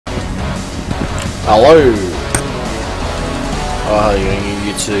Hello! Oh, how are you doing,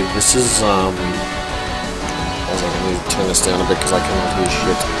 YouTube? This is, hold on, I need to turn this down a bit because I cannot hear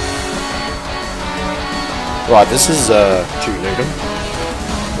shit. Right, this is, Duke Nukem,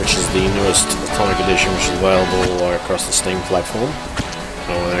 which is the newest Atomic Edition, which is available across the Steam platform. I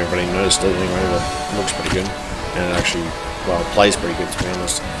don't know whether everybody noticed it anyway, but it looks pretty good. And it actually, well, it plays pretty good, to be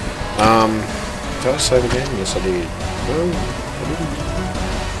honest. Did I save again? Yes, I did. No, I didn't.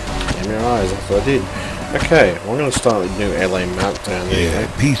 Damn your eyes, I thought I did. Okay, I'm going to start with the new LA map down there. Yeah,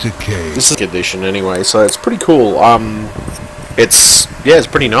 piece of cake. This is the edition anyway, so it's pretty cool. It's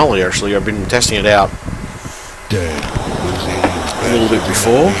pretty gnarly actually. I've been testing it out a little bit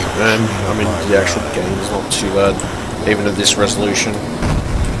before, and I mean the actual game is not too bad, even at this resolution.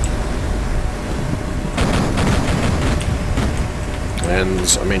 And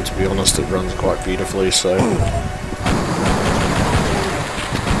I mean, to be honest, it runs quite beautifully. So.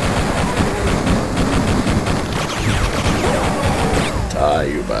 Ah,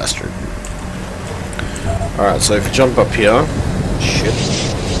 you bastard. Alright, so if you jump up here... Shit.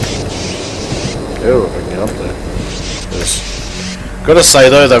 Oh, I can get up there. Yes. Gotta say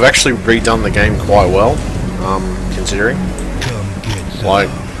though, they've actually redone the game quite well, considering. Like,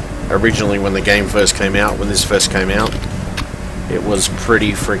 originally when the game first came out, when this first came out, it was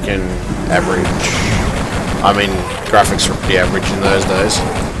pretty freaking average. I mean, graphics were pretty average in those days.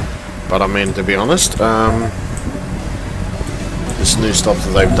 But I mean, to be honest, this new stuff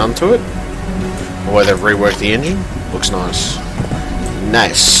that they've done to it, the way they've reworked the engine, looks nice.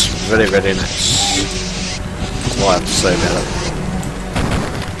 Nice. Very, very nice. That's all I have to say about it.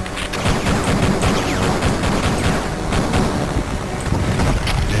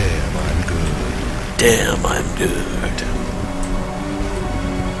 Damn, I'm good. Damn, I'm good.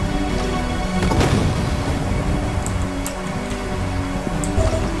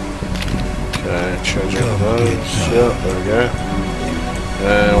 Okay, change all those. Yep, there we go.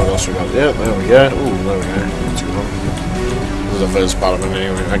 And what else we got? Yep, there we go. Ooh, there we go. That's a good one. This is the first part of it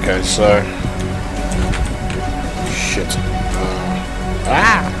anyway. Okay, so... Shit.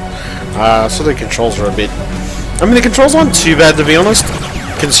 So the controls are a bit... I mean, the controls aren't too bad, to be honest,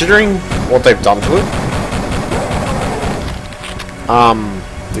 considering what they've done to it.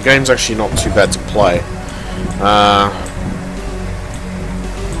 The game's actually not too bad to play.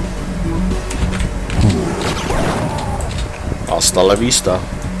 Hasta la vista.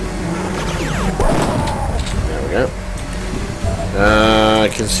 There we go.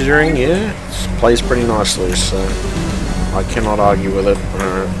 Considering, yeah, it plays pretty nicely, so I cannot argue with it.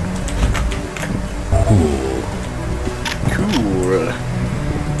 Cool. Cool.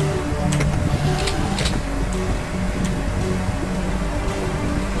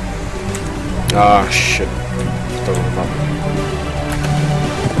 Ah, shit.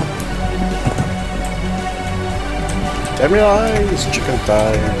 Damn your eyes, chicken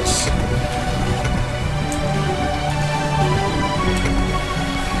thighs.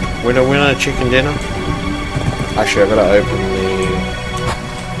 Winner, winner, chicken dinner. Actually, I gotta open the...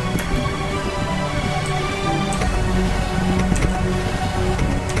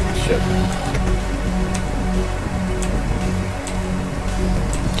 Shit.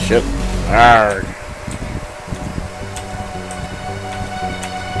 Shit. Arrgh.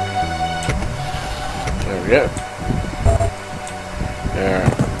 There we go. There.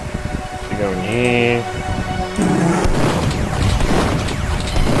 So go in here.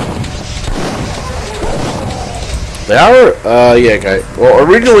 They are, yeah, okay. Well,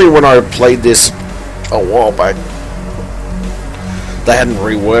 originally when I played this a while back, they hadn't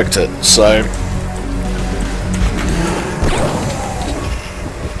reworked it, so...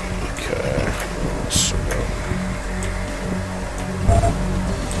 Okay. So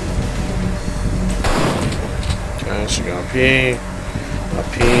okay, so go up here.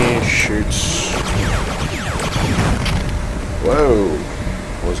 Up here, shoots. Whoa.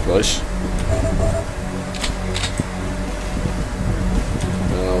 That was close.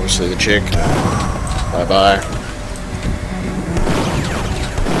 Obviously the chick. Bye bye.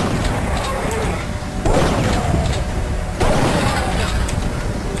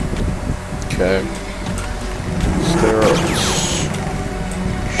 Okay. Steroids.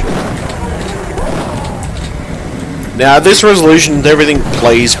 Now, at this resolution, everything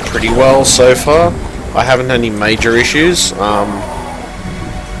plays pretty well so far. I haven't had any major issues.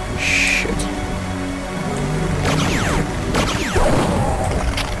 Shit.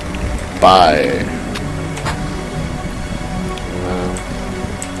 Bye.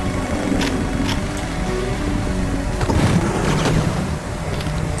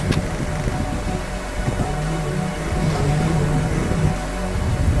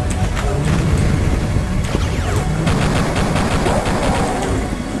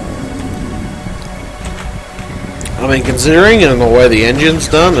 mean, considering and the way the engine's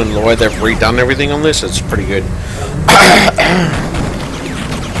done and the way they've redone everything on this, it's pretty good.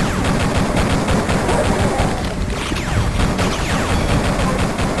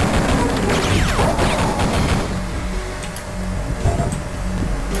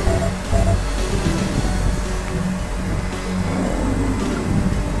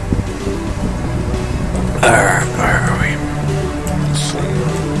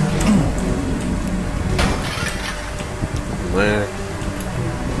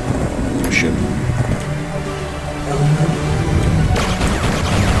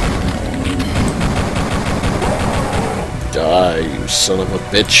 Die, you son of a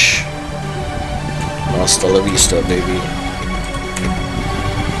bitch. Hasta la vista, baby.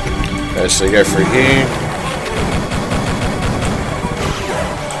 Okay, so you go through here.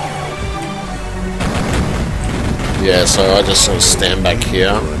 Yeah, so I just sort of stand back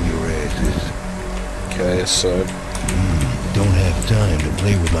here. Okay, so... Don't have time to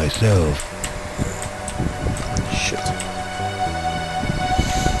play with myself. Shit.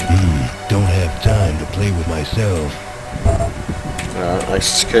 Don't have time to play with myself.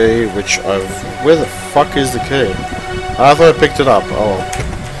 Access key, which I've... Where the fuck is the key? I thought I picked it up. Oh.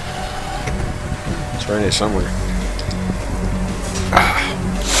 It's right here somewhere.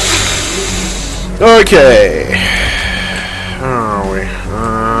 Okay. Where are we?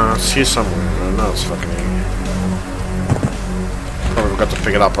 It's here somewhere. No, it's fucking here. Probably got to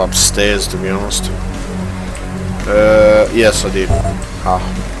pick it up upstairs, to be honest. Yes, I did. Ah.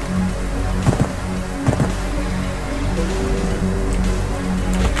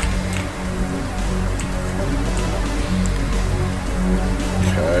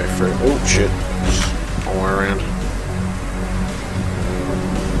 Oh shit. All the way around.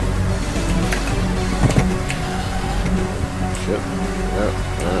 Shit. Yep,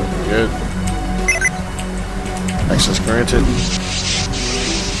 good. Access granted.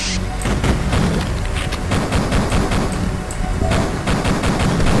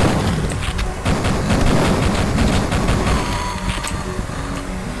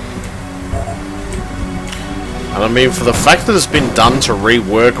 I mean, for the fact that it's been done to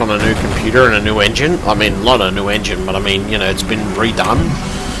rework on a new computer and a new engine, I mean, not a new engine, but I mean, you know, it's been redone,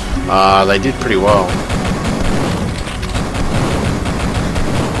 they did pretty well.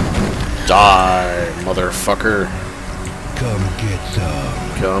 Die, motherfucker. Come get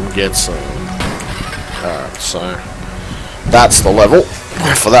some. Come get some. Alright, so, that's the level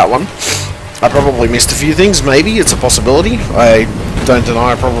for that one. I probably missed a few things, maybe, it's a possibility. I don't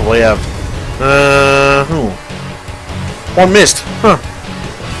deny I probably have. One missed, huh?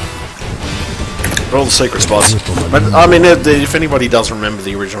 All the secret spots. But I mean, if anybody does remember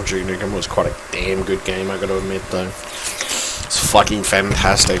the original Duke Nukem, it was quite a damn good game. I got to admit, though, it's fucking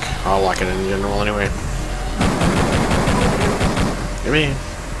fantastic. I like it in general, anyway. Come here.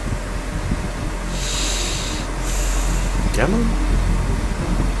 Come on.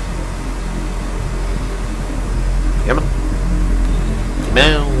 Come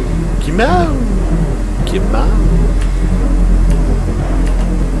on. Come on. Come on.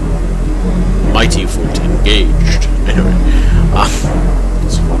 Mighty foot engaged. Anyway,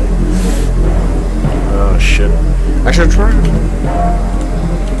 that's funny. Oh shit. Actually, I'm trying.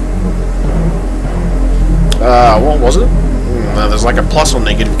 What was it? There's like a plus or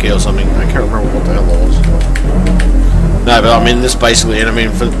negative key or something. I can't remember what the hell it was. No, but I mean, this basically, and I mean,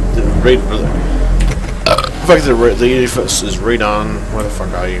 for the fact that the universe is redone. Where the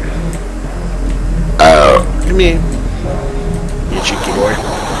fuck are you? Oh, come here, you cheeky boy.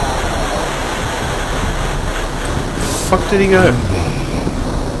 Fuck did he go?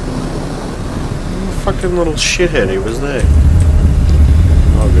 Fucking little shithead, he was there.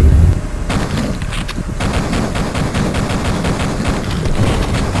 Oh, good.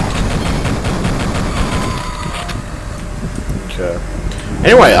 Okay.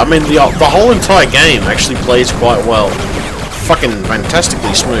 Anyway, I mean, the whole entire game actually plays quite well. Fucking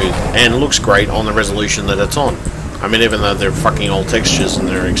fantastically smooth, and looks great on the resolution that it's on. I mean, even though they're fucking old textures and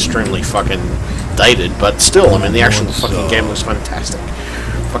they're extremely fucking dated, but still, I mean, the actual fucking game looks fantastic.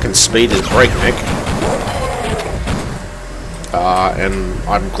 Fucking speed is breakneck. And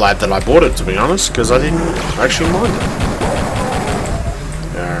I'm glad that I bought it, to be honest, because I didn't actually mind it.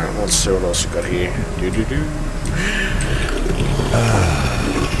 Alright, let's see what else we got here.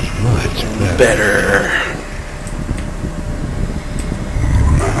 Much better.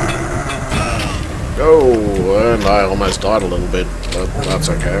 Oh, and I almost died a little bit, but that's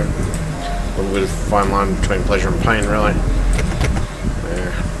okay. A little bit of fine line between pleasure and pain, really.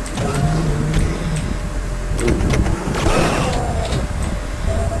 There.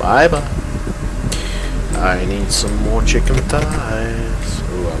 Bye bye. I need some more chicken thighs.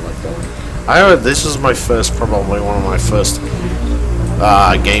 Ooh, I like that one. I heard this is my first, probably one of my first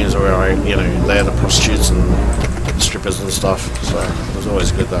games where I, you know, they're the prostitutes and strippers and stuff. So it was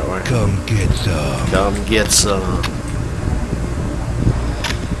always good that way. Come get some. Come get some.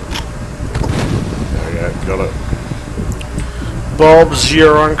 There we go, got it. Bob's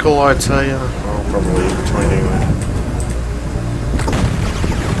your uncle, I tell you. Oh, probably in between anyway.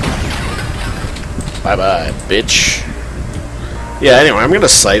 Bye bye, bitch. Yeah, anyway, I'm gonna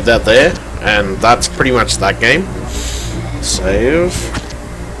save that there, and that's pretty much that game. Save.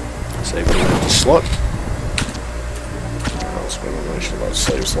 Save the empty slot.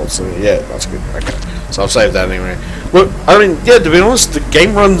 Save slots in it. Yeah, that's good. Okay. So I've saved that anyway. Look, I mean, yeah, to be honest, the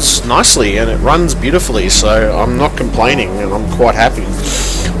game runs nicely and it runs beautifully, so I'm not complaining and I'm quite happy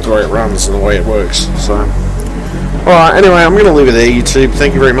with the way it runs and the way it works. So, alright, anyway, I'm going to leave it there, YouTube.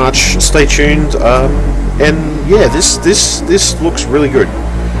 Thank you very much. Stay tuned. And yeah, this looks really good.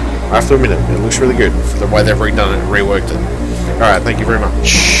 I have to admit it looks really good for the way they've redone it and reworked it. Alright, thank you very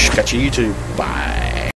much. Catch you, YouTube. Bye.